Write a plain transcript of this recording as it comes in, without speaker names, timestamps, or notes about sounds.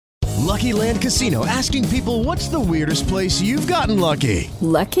Lucky Land Casino, asking people, what's the weirdest place you've gotten lucky?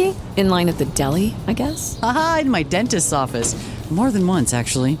 Lucky? In line at the deli, I guess? Aha, in my dentist's office. More than once,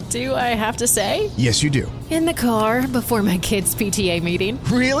 actually. Do I have to say? Yes, you do. In the car before my kids' PTA meeting.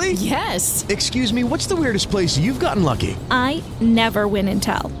 Really? Yes. Excuse me, what's the weirdest place you've gotten lucky? I never win and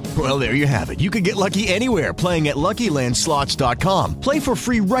tell. Well, there you have it. You can get lucky anywhere, playing at LuckyLandSlots.com. Play for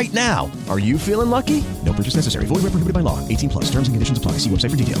free right now. Are you feeling lucky? No purchase necessary. Void where prohibited by law. 18+. Terms and conditions apply. See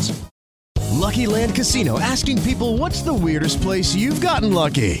website for details. Lucky Land Casino, asking people, what's the weirdest place you've gotten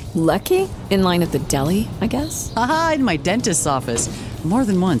lucky? Lucky? In line at the deli, I guess? Aha, in my dentist's office. More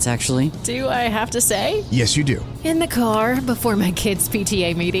than once, actually. Do I have to say? Yes, you do. In the car before my kids'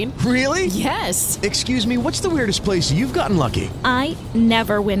 PTA meeting. Really? Yes. Excuse me, what's the weirdest place you've gotten lucky? I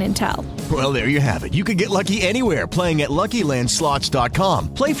never win and tell. Well, there you have it. You can get lucky anywhere, playing at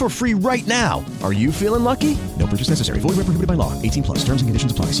LuckyLandSlots.com. Play for free right now. Are you feeling lucky? No purchase necessary. Void where prohibited by law. 18+. Terms and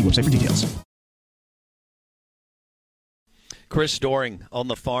conditions apply. See website for details. Chris Doering on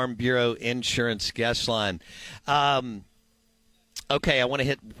the Farm Bureau Insurance guest line. Okay, I want to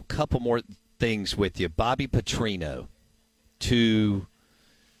hit a couple more things with you. Bobby Petrino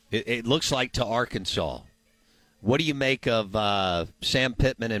it looks like to Arkansas. What do you make of Sam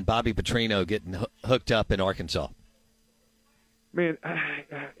Pittman and Bobby Petrino getting hooked up in Arkansas? Man,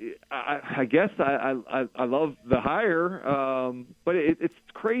 I guess I love the hire, but it's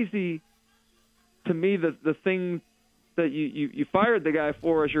crazy to me that the thing that you fired the guy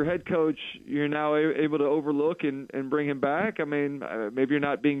for as your head coach, you're now able to overlook and bring him back. I mean, maybe you're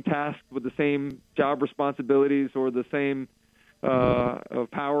not being tasked with the same job responsibilities or the same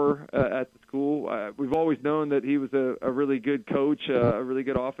power at the school. We've always known that he was a really good coach, a really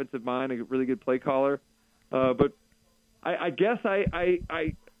good offensive mind, a really good play caller. But I guess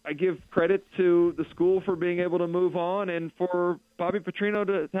I give credit to the school for being able to move on and for Bobby Petrino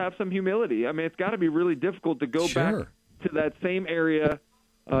to have some humility. I mean, it's got to be really difficult to go back to that same area,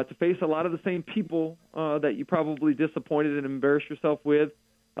 to face a lot of the same people that you probably disappointed and embarrassed yourself with,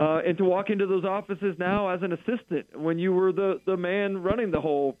 and to walk into those offices now as an assistant when you were the man running the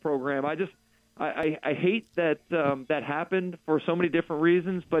whole program. I hate that that happened for so many different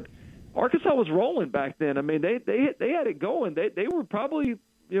reasons, but Arkansas was rolling back then. I mean, they had it going. They were probably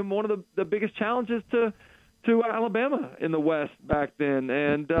one of the biggest challenges to Alabama in the West back then,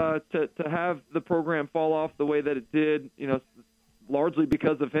 and to have the program fall off the way that it did, largely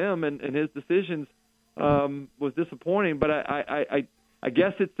because of him and his decisions, was disappointing. But I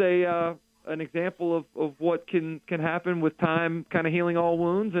guess it's an example of what can happen with time, kind of healing all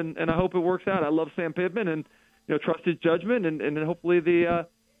wounds, and I hope it works out. I love Sam Pittman and trust his judgment, and hopefully the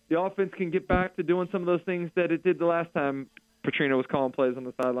offense can get back to doing some of those things that it did the last time Petrino was calling plays on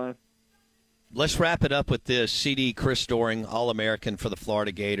the sideline. Let's wrap it up with this. CD Chris Doering, All-American for the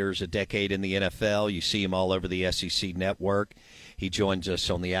Florida Gators, a decade in the NFL. You see him all over the SEC network. He joins us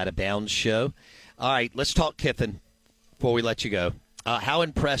on the Out of Bounds show. All right, let's talk Kiffin before we let you go. How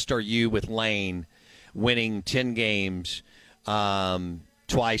impressed are you with Lane winning 10 games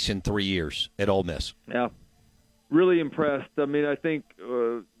twice in 3 years at Ole Miss? Yeah, really impressed. I mean, I think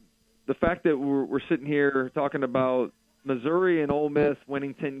the fact that we're sitting here talking about Missouri and Ole Miss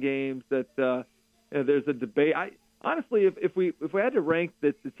winning 10 games, that there's a debate. Honestly, if we had to rank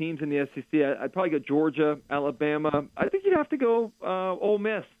the teams in the SEC, I'd probably go Georgia, Alabama. I think you'd have to go Ole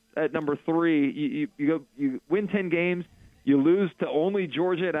Miss at number 3. You win 10 games, you lose to only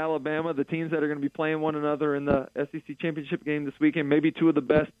Georgia and Alabama, the teams that are going to be playing one another in the SEC championship game this weekend. Maybe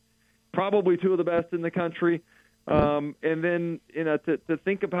probably two of the best in the country. And then to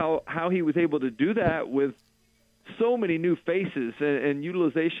think about how he was able to do that with so many new faces and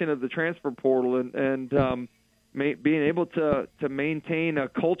utilization of the transfer portal and being able to maintain a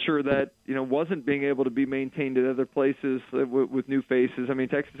culture that wasn't being able to be maintained at other places with new faces. I mean,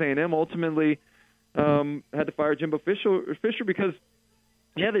 Texas A&M ultimately had to fire Jimbo Fisher because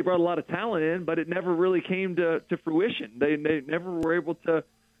they brought a lot of talent in, but it never really came to fruition. They never were able to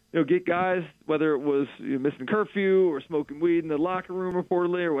get guys, whether it was missing curfew or smoking weed in the locker room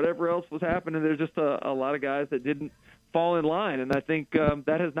reportedly or whatever else was happening. There's just a lot of guys that didn't fall in line, and I think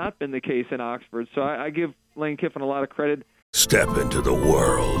that has not been the case in Oxford. So I give Lane Kiffin a lot of credit. Step into the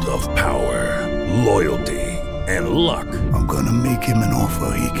world of power, loyalty, and luck. I'm going to make him an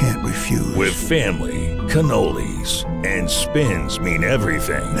offer he can't refuse. With family, cannolis, and spins mean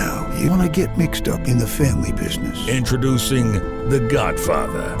everything. Now, you want to get mixed up in the family business. Introducing The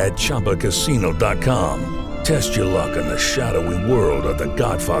Godfather at ChumbaCasino.com. Test your luck in the shadowy world of The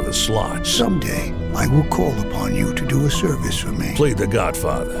Godfather slot. Someday, I will call upon you to do a service for me. Play The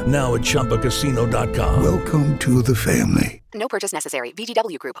Godfather now at ChumbaCasino.com. Welcome to the family. No purchase necessary.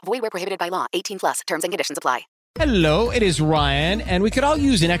 VGW Group. Void where prohibited by law. 18 plus. Terms and conditions apply. Hello, it is Ryan, and we could all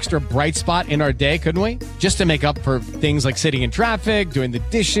use an extra bright spot in our day, couldn't we? Just to make up for things like sitting in traffic, doing the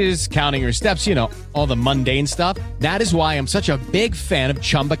dishes, counting your steps, all the mundane stuff. That is why I'm such a big fan of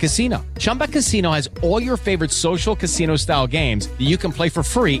Chumba Casino. Chumba Casino has all your favorite social casino-style games that you can play for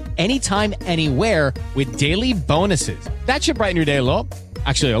free anytime, anywhere with daily bonuses. That should brighten your day a little.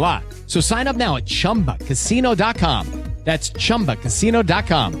 Actually, a lot. So sign up now at ChumbaCasino.com. That's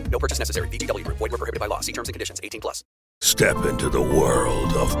ChumbaCasino.com. No purchase necessary. VGW Group. Void where prohibited by law. See terms and conditions. 18 plus. Step into the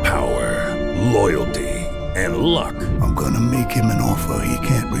world of power, loyalty, and luck. I'm going to make him an offer he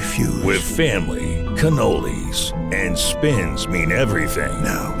can't refuse. With family, cannolis, and spins mean everything.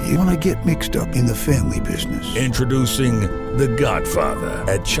 Now, you want to get mixed up in the family business. Introducing The Godfather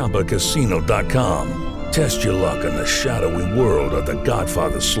at ChumbaCasino.com. Test your luck in the shadowy world of The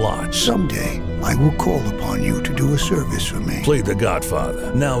Godfather slot. Someday, I will call upon you to do a service for me. Play The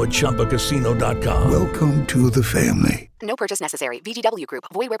Godfather now at ChumbaCasino.com. Welcome to the family. No purchase necessary. VGW Group.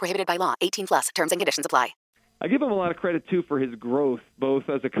 Void where prohibited by law. 18 plus. Terms and conditions apply. I give him a lot of credit, too, for his growth, both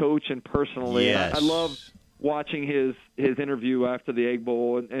as a coach and personally. Yes. I love watching his interview after the Egg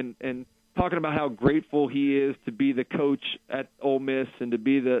Bowl and talking about how grateful he is to be the coach at Ole Miss and to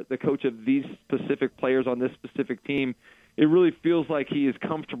be the coach of these specific players on this specific team. It really feels like he is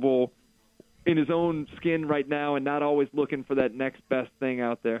comfortable in his own skin right now and not always looking for that next best thing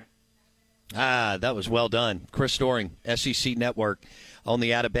out there. That was well done. Chris Doering, SEC Network, on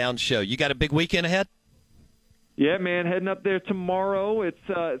the Out of Bounds show. You got a big weekend ahead? Yeah, man, heading up there tomorrow. It's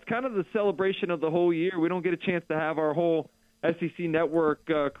kind of the celebration of the whole year. We don't get a chance to have our whole SEC Network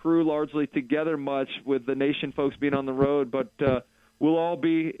crew largely together much with the Nation folks being on the road, but we'll all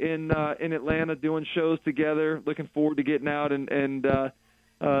be in Atlanta doing shows together. Looking forward to getting out and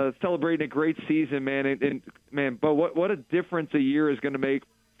celebrating a great season, man. And man, but what a difference a year is going to make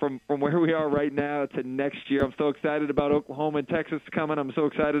from where we are right now to next year. I'm so excited about Oklahoma and Texas coming. I'm so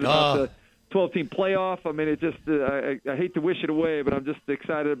excited about the 12-team playoff. I mean, it just I hate to wish it away, but I'm just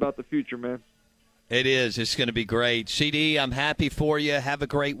excited about the future, man. It is. It's going to be great. CD, I'm happy for you. Have a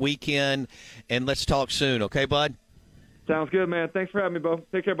great weekend, and let's talk soon, okay, bud? Sounds good, man. Thanks for having me, Bo.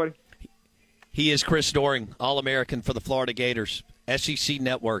 Take care, buddy. He is Chris Doering, All-American for the Florida Gators, SEC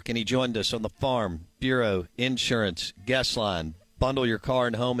Network, and he joined us on the Farm Bureau Insurance Guest Line. Bundle your car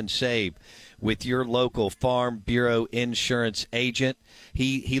and home and save with your local Farm Bureau Insurance agent.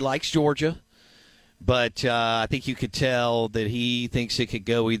 He likes Georgia. But I think you could tell that he thinks it could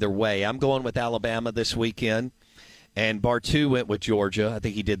go either way. I'm going with Alabama this weekend, and Bartu went with Georgia. I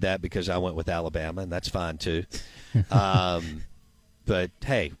think he did that because I went with Alabama, and that's fine too. But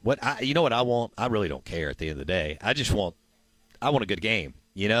hey, you know what I want? I really don't care at the end of the day. I want a good game.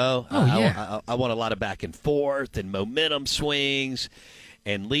 I want a lot of back and forth and momentum swings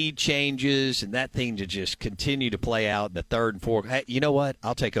and lead changes, and that thing to just continue to play out in the third and fourth. Hey, you know what?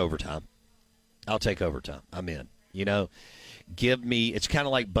 I'll take overtime. I'm in. Give me – it's kind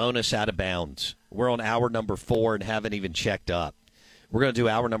of like bonus out of bounds. We're on hour number 4 and haven't even checked up. We're going to do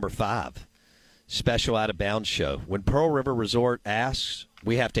hour number 5, special out of bounds show. When Pearl River Resort asks,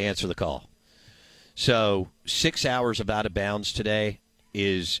 we have to answer the call. So 6 hours of out of bounds today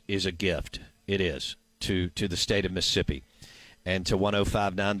is a gift. It is to the state of Mississippi and to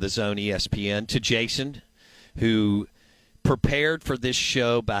 105.9 The Zone ESPN, to Jason, who – prepared for this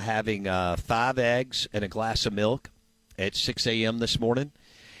show by having 5 eggs and a glass of milk at 6 a.m. this morning.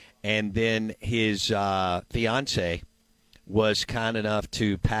 And then his fiance was kind enough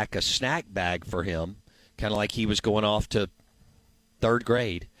to pack a snack bag for him, kind of like he was going off to 3rd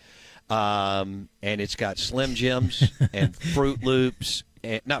grade. And it's got Slim Jims and Fruit Loops,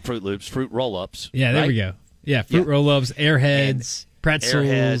 Fruit Roll-Ups. Yeah, there we go. Yeah, Fruit Roll-Ups, Airheads,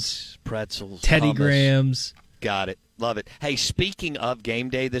 pretzels, Teddy hummus. Grahams. Got it. Love it. Hey, speaking of game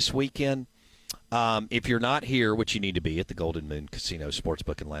day this weekend, if you're not here, which you need to be at the Golden Moon Casino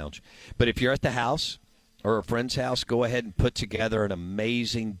Sportsbook and Lounge, but if you're at the house or a friend's house, go ahead and put together an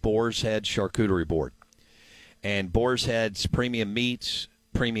amazing Boar's Head charcuterie board. And Boar's Head's premium meats,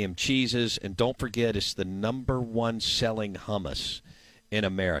 premium cheeses, and don't forget it's the #1 selling hummus in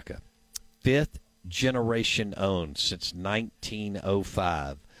America. 5th generation owned since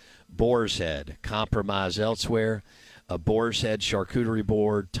 1905. Boar's Head, compromise elsewhere. A Boar's Head charcuterie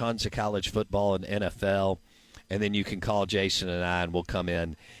board, tons of college football and NFL. And then you can call Jason and I, and we'll come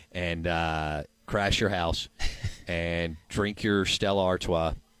in and crash your house and drink your Stella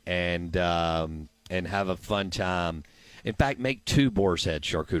Artois and have a fun time. In fact, make 2 Boar's Head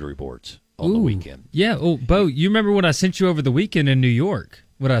charcuterie boards on the weekend. Yeah. Oh, Bo, you remember when I sent you over the weekend in New York?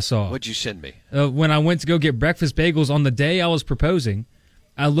 what I saw. What'd you send me? When I went to go get breakfast bagels on the day I was proposing,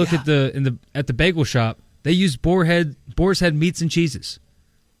 I looked at the bagel shop. They use boar's head meats and cheeses.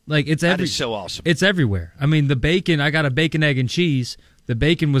 Like that is so awesome. It's everywhere. I mean, the bacon. I got a bacon, egg, and cheese. The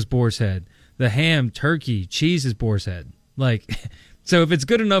bacon was boar's head. The ham, turkey, cheese is boar's head. Like, so if it's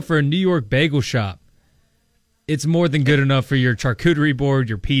good enough for a New York bagel shop, it's more than good enough for your charcuterie board,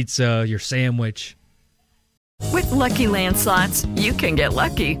 your pizza, your sandwich. With Lucky Land Slots, you can get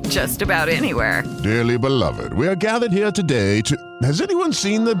lucky just about anywhere. Dearly beloved, we are gathered here today to... Has anyone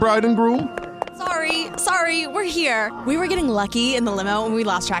seen the bride and groom? Sorry, we're here. We were getting lucky in the limo and we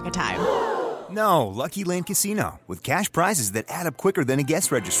lost track of time. No, Lucky Land Casino, with cash prizes that add up quicker than a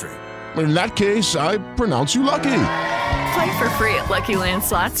guest registry. In that case, I pronounce you lucky. Play for free at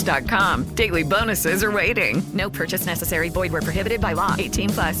LuckyLandSlots.com. Daily bonuses are waiting. No purchase necessary. Void where prohibited by law.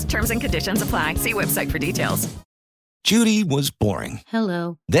 18+. Terms and conditions apply. See website for details. Judy was boring.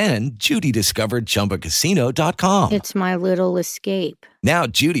 Hello. Then Judy discovered ChumbaCasino.com. It's my little escape. Now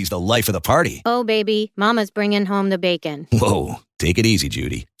Judy's the life of the party. Oh, baby, mama's bringing home the bacon. Whoa, take it easy,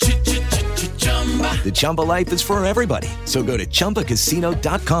 Judy. The Chumba life is for everybody. So go to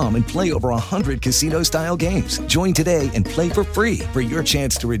ChumbaCasino.com and play over 100 casino-style games. Join today and play for free for your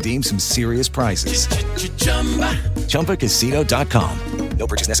chance to redeem some serious prizes. ChumbaCasino.com. No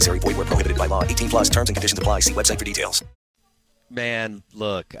purchase necessary. Void where prohibited by law. 18+. Terms and conditions apply. See website for details. Man,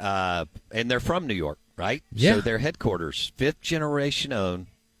 look, and they're from New York, right? Yeah. So their headquarters, fifth generation owned,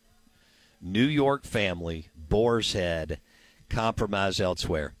 New York family, Boar's Head, compromise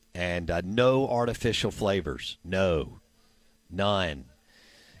elsewhere. And no artificial flavors. No. None.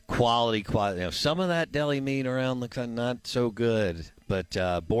 Quality. Some of that deli meat around looks not so good. But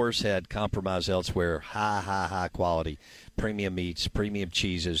Boar's Head, compromise elsewhere. High quality. Premium meats, premium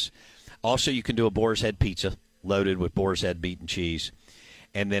cheeses. Also, you can do a Boar's Head pizza loaded with Boar's Head meat and cheese.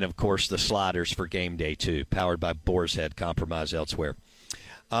 And then, of course, the sliders for game day, too. Powered by Boar's Head, compromise elsewhere.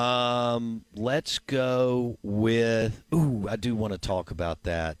 Let's go with, I do want to talk about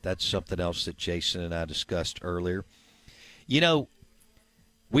that. That's something else that Jason and I discussed earlier. You know,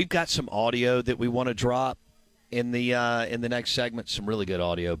 we've got some audio that we want to drop in the next segment. Some really good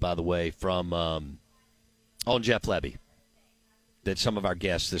audio, by the way, from on Jeff Lebby that some of our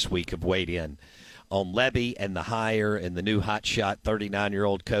guests this week have weighed in on Lebby and the hire and the new hotshot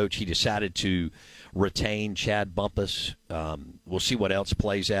 39-year-old coach. He decided to retain Chad Bumpus. We'll see what else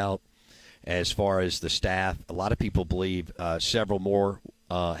plays out as far as the staff. A lot of people believe several more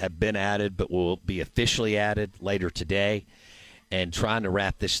have been added but will be officially added later today, and trying to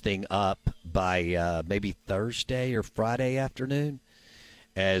wrap this thing up by maybe Thursday or Friday afternoon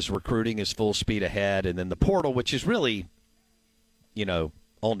as recruiting is full speed ahead. And then the portal, which is really,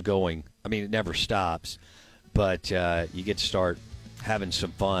 ongoing. I mean, it never stops, but you get to start having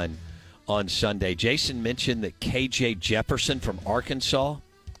some fun on Sunday. Jason mentioned that KJ Jefferson from Arkansas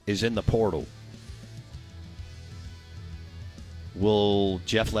is in the portal. Will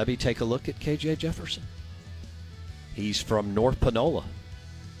Jeff Lebby take a look at KJ Jefferson? He's from North Panola,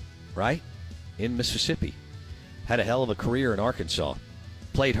 right? In Mississippi. Had a hell of a career in Arkansas.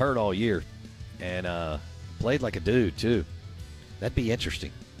 Played hurt all year. And played like a dude, too. That'd be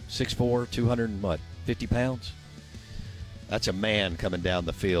interesting. 6'4", 250 pounds? That's a man coming down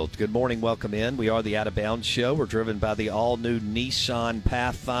the field. Good morning. Welcome in. We are the Out of Bounds Show. We're driven by the all-new Nissan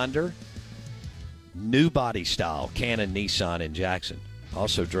Pathfinder. New body style. Cannon Nissan in Jackson.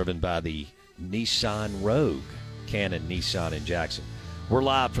 Also driven by the Nissan Rogue. Cannon Nissan in Jackson. We're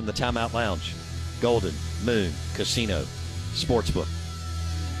live from the Timeout Lounge. Golden Moon Casino Sportsbook.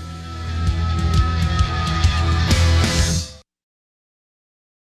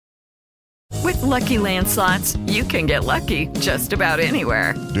 With Lucky Land Slots, you can get lucky just about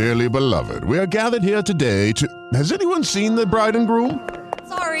anywhere. Dearly beloved, we are gathered here today to... Has anyone seen the bride and groom?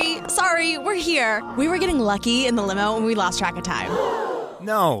 Sorry, we're here. We were getting lucky in the limo and we lost track of time.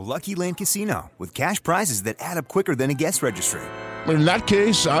 No, Lucky Land Casino, with cash prizes that add up quicker than a guest registry. In that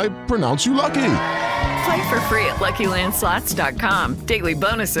case, I pronounce you lucky. Play for free at LuckyLandSlots.com. Daily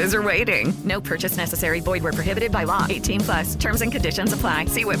bonuses are waiting. No purchase necessary. Void where prohibited by law. 18+. Terms and conditions apply.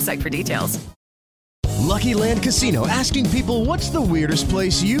 See website for details. Lucky Land Casino, asking people, what's the weirdest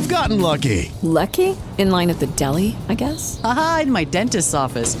place you've gotten lucky? Lucky? In line at the deli, I guess? Aha, in my dentist's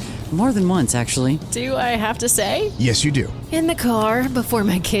office. More than once, actually. Do I have to say? Yes, you do. In the car before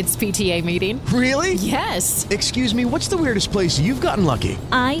my kids' PTA meeting. Really? Yes. Excuse me, what's the weirdest place you've gotten lucky?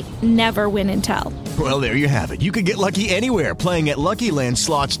 I never win and tell. Well, there you have it. You can get lucky anywhere, playing at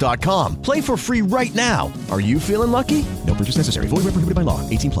LuckyLandSlots.com. Play for free right now. Are you feeling lucky? No purchase necessary. Void where prohibited by law.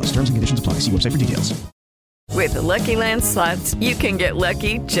 18+. Terms and conditions apply. See website for details. With the Lucky Land Slots, you can get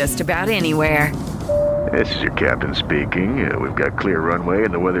lucky just about anywhere. This is your captain speaking. We've got clear runway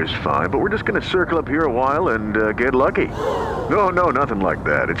and the weather's fine, but we're just going to circle up here a while and get lucky. No, nothing like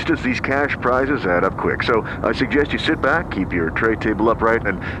that. It's just these cash prizes add up quick. So I suggest you sit back, keep your tray table upright,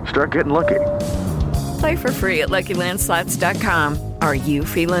 and start getting lucky. Play for free at LuckyLandSlots.com. Are you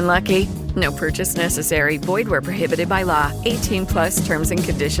feeling lucky? No purchase necessary. Void where prohibited by law. 18+ terms and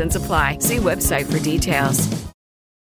conditions apply. See website for details.